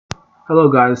Hello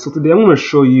guys, so today I'm going to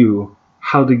show you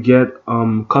how to get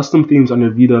custom themes on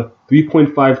your Vita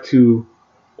 3.52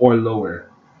 or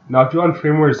lower. Now if you're on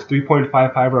firmware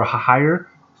 3.55 or higher,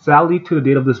 sadly to the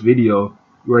date of this video,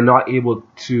 you are not able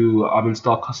to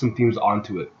install custom themes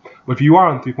onto it. But if you are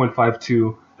on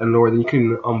 3.52 and lower, then you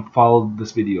can follow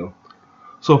this video.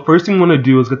 So first thing you want to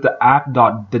do is get the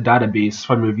app.database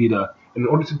from your Vita. In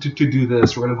order to do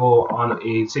this, we're going to go on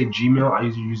say Gmail. I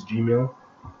usually use Gmail.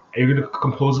 And you're going to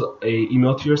compose an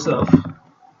email to yourself.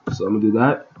 So I'm going to do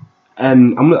that.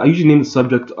 And I usually name the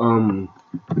subject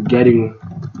getting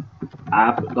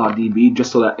app.db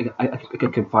just so that I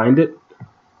can find it.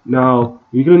 Now,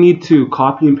 you're going to need to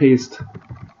copy and paste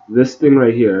this thing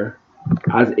right here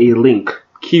as a link.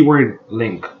 Keyword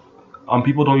link.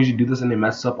 People don't usually do this and they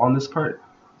mess up on this part.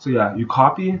 So yeah, you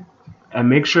copy and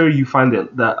make sure you find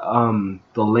the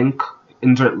link,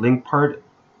 insert link part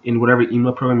in whatever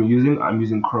email program you're using. I'm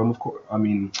using Chrome, of course.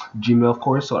 Gmail, of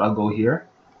course. So I'll go here,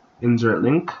 insert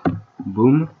link,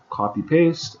 boom, copy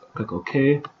paste, click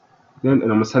OK, and I'm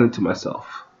gonna send it to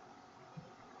myself.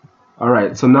 All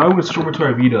right. So now we're gonna switch over to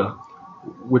our Vita,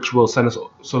 which will send us.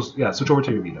 So yeah, switch over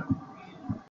to your Vita.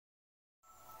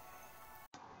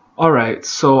 All right.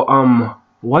 So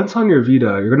once on your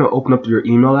Vita, you're gonna open up your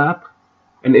email app,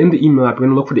 and in the email app, you're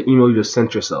gonna look for the email you just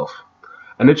sent yourself,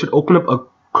 and it should open up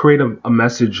create a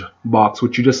message box,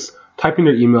 which you just type in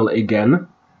your email again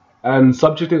and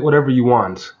subject it whatever you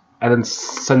want, and then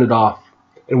send it off,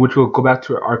 and which will go back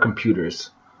to our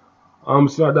computers.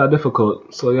 It's not that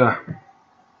difficult. So yeah.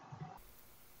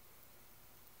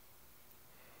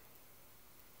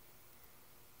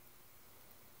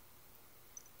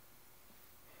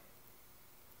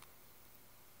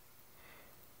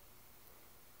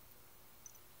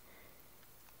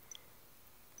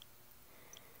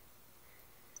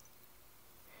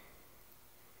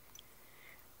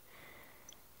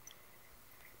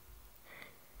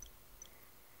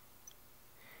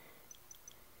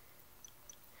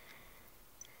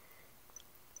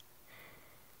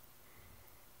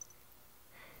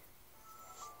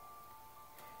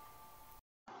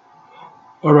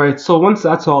 Alright, so once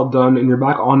that's all done and you're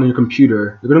back on your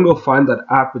computer, you're going to go find that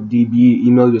app.db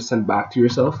email you just sent back to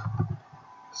yourself.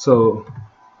 So,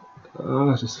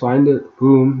 just find it,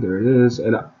 boom, there it is,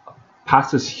 and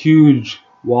past this huge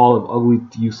wall of ugly,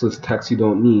 useless text you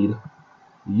don't need,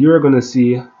 you're going to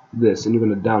see this, and you're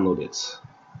going to download it.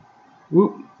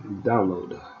 Whoop,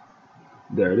 download.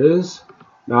 There it is.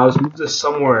 Now let's move this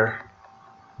somewhere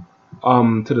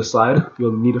to the side.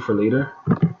 You'll need it for later.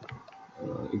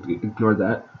 Ignore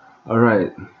that.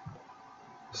 Alright,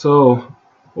 so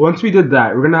once we did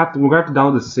that, we're gonna have to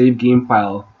download the save game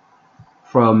file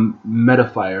from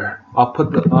Metafire. I'll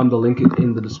put the link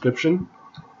in the description.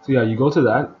 So yeah, you go to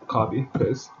that, copy,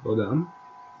 paste, go down,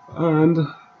 and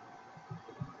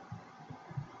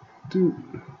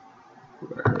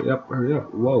hurry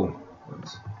up. Whoa.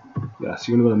 Yeah,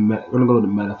 so we're gonna go to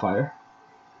Metafire,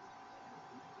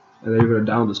 and then you're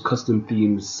gonna download this custom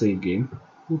themes save game.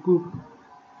 Boop, boop.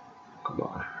 Come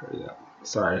on, hurry up.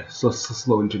 Sorry, so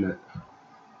slow internet.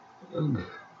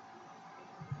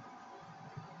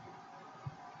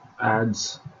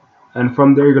 Ads. And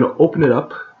from there, you're going to open it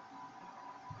up.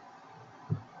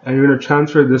 And you're going to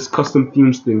transfer this custom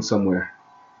themes thing somewhere.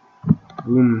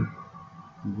 Boom.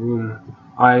 Boom.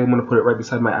 I'm going to put it right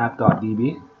beside my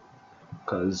app.db.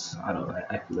 Because, I feel like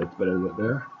it's better than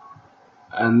there.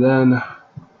 And then,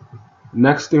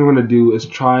 next thing we're going to do is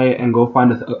try and go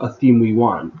find a theme we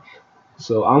want.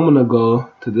 So I'm gonna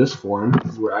go to this forum.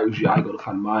 This is where I go to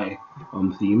find my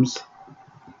themes.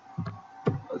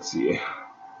 Let's see.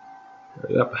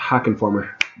 Yep, Hack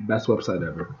Informer, best website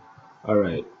ever. All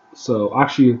right. So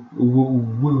actually,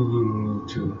 Woo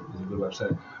too is a good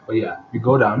website. But yeah, you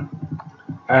go down,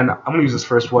 and I'm gonna use this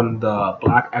first one, the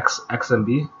black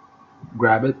XMB.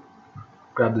 Grab it.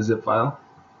 Grab the zip file.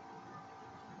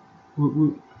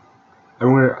 And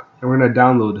we're gonna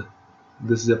download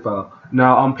this zip file.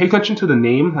 Now pay attention to the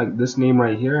name, like this name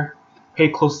right here. Pay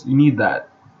close, you need that.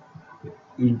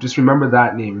 You just remember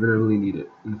that name, you're gonna really need it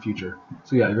in the future.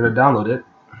 So yeah, you're gonna download it.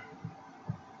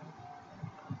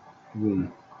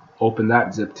 Boom. Open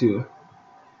that zip too.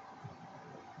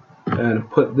 And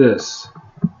put this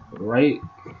right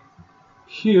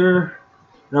here.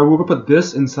 Now we're gonna put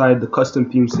this inside the custom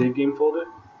theme save game folder.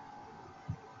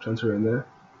 Transfer in there.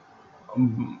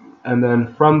 And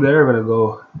then from there we're gonna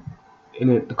go in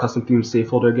the custom themes save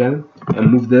folder again and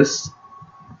move this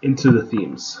into the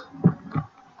themes.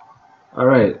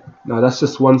 Alright, now that's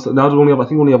just one. So now I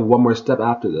think we only have one more step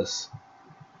after this.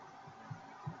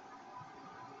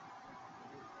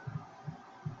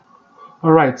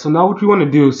 Alright, so now what we want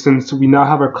to do, since we now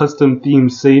have our custom theme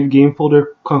save game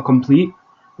folder complete,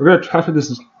 we're going to transfer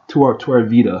this to our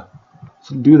Vita.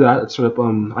 So to do that, let's start up,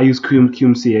 I use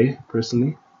CUMCA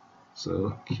personally.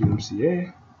 So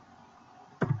CUMCA,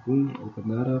 boom, open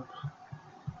that up.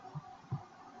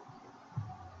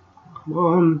 Come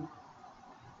on,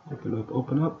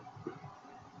 open up.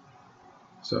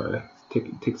 Sorry,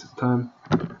 it takes its time.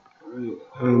 Alright,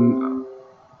 and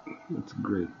that's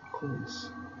great.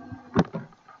 Close.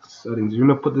 Settings. You're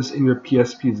gonna put this in your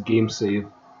PSP's game save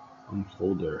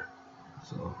folder.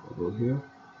 So I'll go here.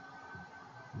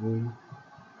 Boom.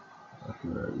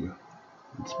 Where are you?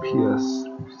 It's PS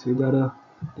SAVEDATA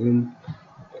in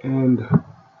and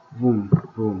boom,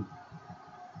 boom.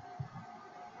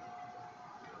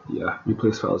 Yeah,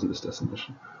 replace files in this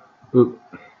destination. Boop.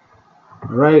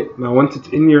 Alright, now once it's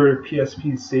in your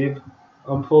PSP save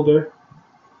folder,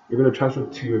 you're gonna transfer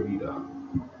it to your Vita.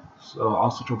 So I'll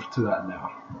switch over to that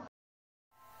now.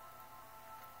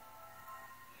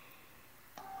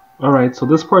 Alright, so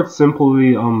this part's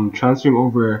simply transferring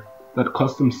over that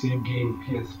custom save game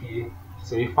PSP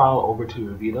save file over to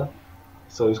your Vita.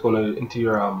 So it's going to into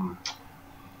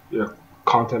your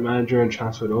content manager and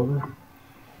transfer it over.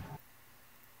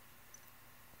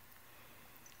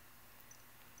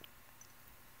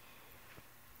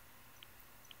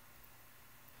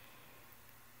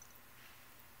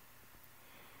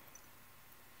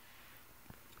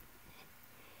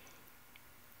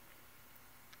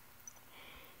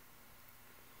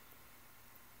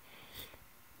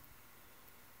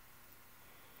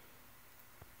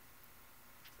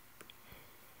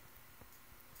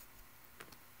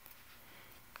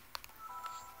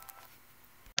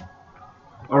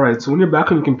 Alright, so when you're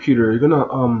back on your computer, you're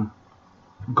gonna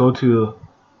go to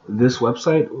this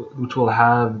website, which will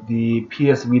have the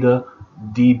PS Vita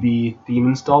DB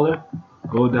theme installer.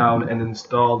 Go down and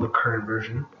install the current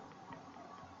version.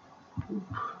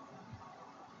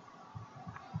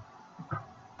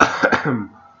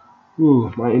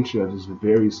 Ooh, my internet is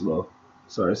very slow.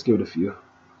 Sorry, let's give it a few.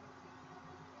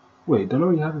 Wait, don't I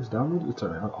already have this downloaded? It's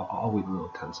alright, I'll wait a little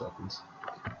 10 seconds.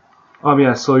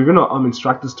 Yeah, so you're gonna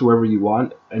extract this to wherever you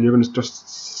want, and you're gonna just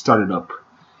start it up.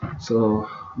 So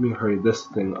let me hurry this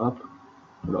thing up.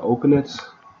 I'm gonna open it.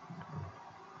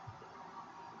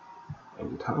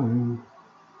 Anytime.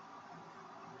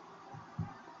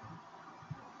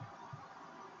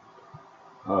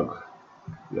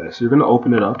 Yeah, so you're gonna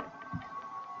open it up,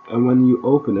 and when you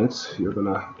open it, you're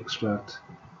gonna extract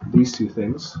these two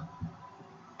things.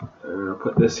 And I'll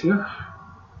put this here.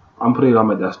 I'm putting it on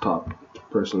my desktop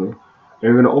personally. And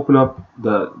you're gonna open up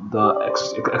the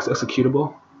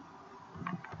executable.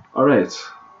 Alright.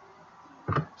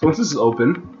 So once this is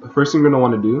open, the first thing you're gonna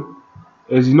want to do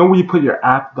is, you know where you put your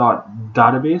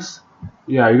app.database?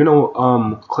 Yeah, you're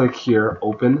gonna click here,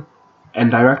 open,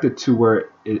 and direct it to where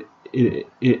it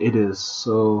is.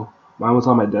 So mine was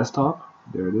on my desktop.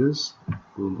 There it is.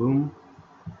 Boom, boom.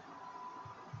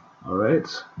 Alright.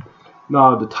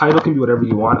 Now the title can be whatever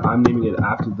you want. I'm naming it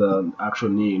after the actual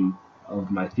name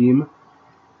of my theme.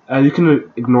 And you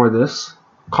can ignore this.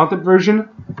 Content version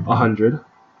 100.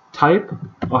 Type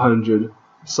 100.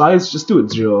 Size, just do it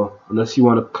 0 unless you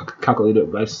want to calculate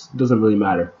it, but it doesn't really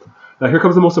matter. Now here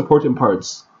comes the most important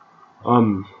parts.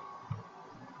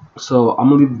 So I'm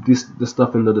gonna leave this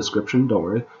stuff in the description, don't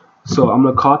worry. So I'm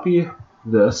gonna copy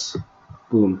this.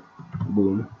 Boom,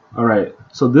 boom. Alright,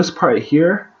 so this part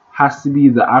here has to be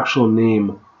the actual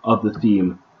name of the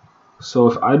theme. So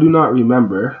if I do not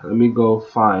remember, let me go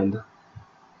find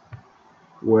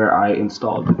where I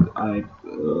installed it.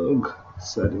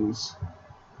 Settings.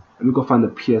 Let me go find the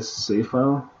PS save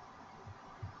file.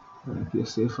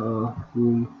 PS save file.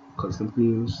 Boom. Custom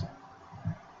themes.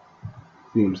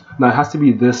 Themes. Now it has to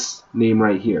be this name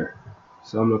right here.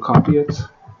 So I'm gonna copy it.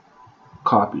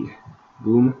 Copy.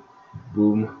 Boom.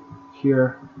 Boom.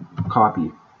 Here.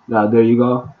 Copy. Now there you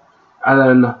go.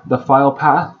 And then the file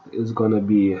path is gonna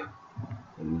be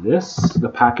this. The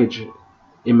package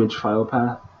image file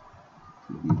path.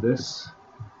 It's gonna be this.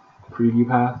 Preview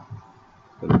path.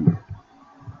 It's gonna be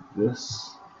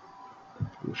this.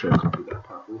 Make sure I copy that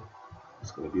properly.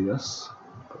 It's going to be this.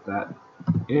 Put that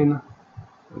in,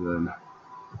 and then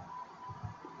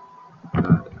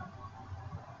that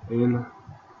in.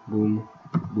 Boom,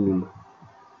 boom.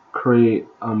 Create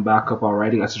backup while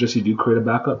writing. I suggest you do create a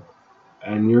backup,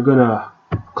 and you're gonna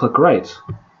click write.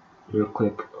 You're gonna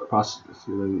click process.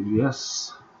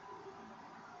 Yes.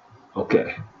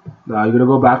 Okay. Now you're gonna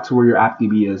go back to where your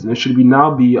AppDB is, and it should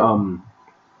now be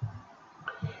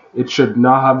it should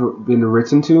now have been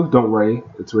written to. Don't worry,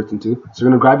 it's written to. So you're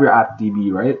gonna grab your AppDB,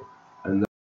 right? And then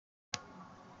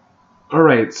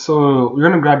Alright, so you're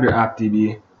gonna grab your app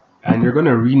DB and you're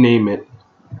gonna rename it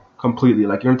completely.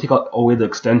 Like you're gonna take away the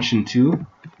extension too.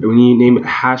 And we need to name it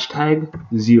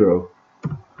 #0.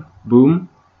 Boom.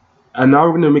 And now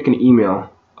we're gonna make an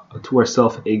email to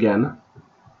ourselves again.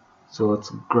 So let's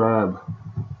grab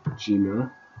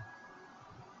Gmail.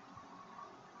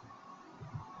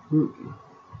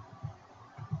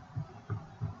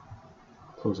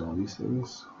 Close all these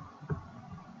things.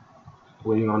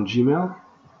 Waiting on Gmail.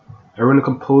 And we're going to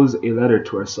compose a letter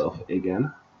to ourselves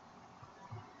again.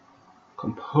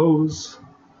 Compose.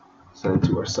 Send it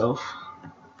to ourselves.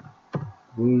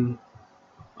 Boom.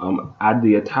 Add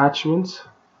the attachment.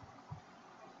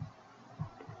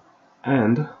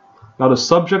 And now the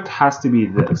subject has to be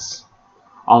this.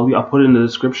 I'll put it in the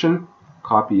description.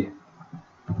 Copy.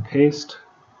 Paste.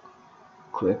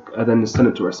 Click. And then send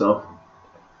it to ourselves.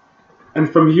 And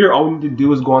from here, all we need to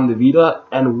do is go on the Vita,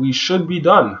 and we should be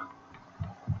done.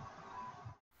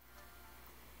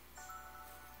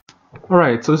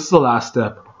 Alright, so this is the last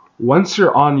step. Once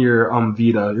you're on your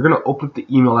Vita, you're going to open up the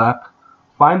email app,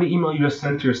 find the email you just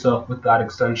sent to yourself with that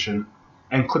extension,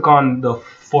 and click on the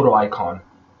photo icon.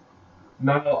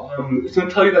 Now, it's going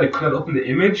to tell you that it couldn't open the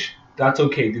image. That's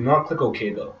okay. Do not click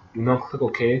OK though. Do not click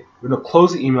OK. We're going to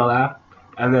close the email app,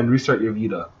 and then restart your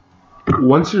Vita.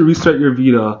 Once you restart your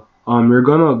Vita, you're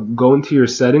gonna go into your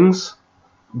settings,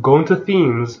 go into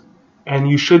themes, and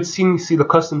you should see the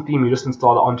custom theme you just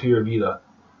installed onto your Vita.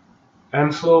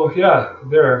 And so yeah,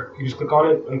 there, you just click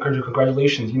on it and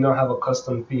congratulations, you now have a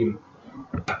custom theme.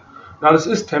 Now this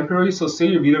is temporary, so say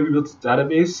your Vita rebuilds its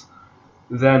database,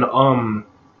 then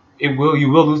you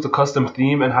will lose the custom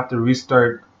theme and have to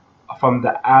restart from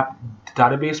the app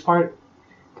database part.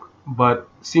 But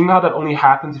seeing how that only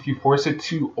happens if you force it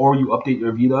to or you update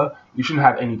your Vita, you shouldn't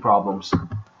have any problems.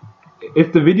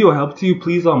 If the video helped you,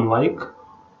 please like.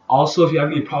 Also, if you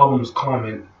have any problems,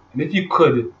 comment. And if you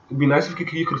could, it'd be nice if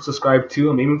you could subscribe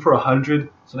too. I'm aiming for 100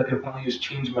 so that I can finally just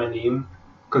change my name.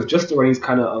 Because just the rain is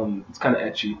kind of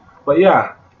etchy. But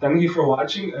yeah, thank you for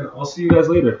watching, and I'll see you guys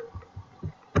later.